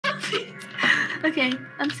Okay,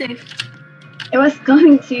 I'm safe. It was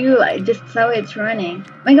going to you. I just saw it running.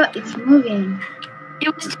 Oh my god, it's moving.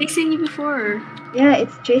 It was chasing you before. Yeah,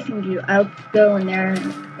 it's chasing you. I'll go near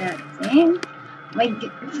that thing.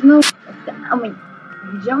 It's no. Oh my,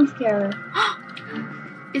 jump scare.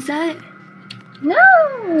 Is that? No,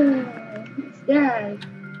 it's that.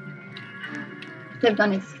 Stepped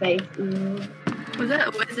on its face. Ooh. Was that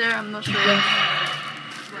a wizard? I'm not sure. Yeah.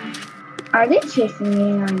 Are they chasing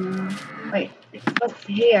me or no? Wait, it was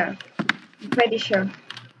here. I'm pretty sure.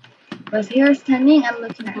 It was here standing. I'm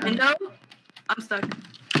looking at Window? I'm stuck.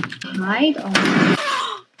 Hide or?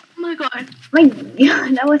 Oh my god. My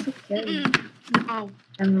god, that was so scary. No.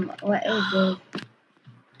 What is this?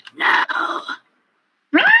 No.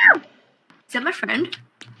 Is that my friend?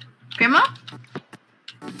 Grandma?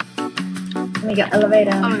 Oh my god,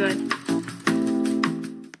 elevator. Oh my god.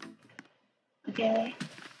 Okay.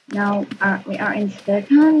 Now we are in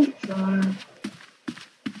second floor.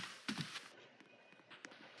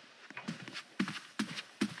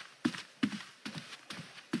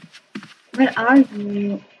 Where are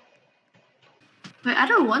you? Wait, I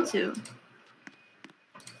don't want to.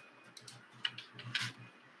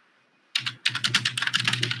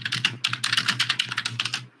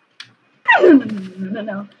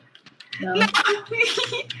 No. I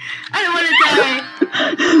don't want to die.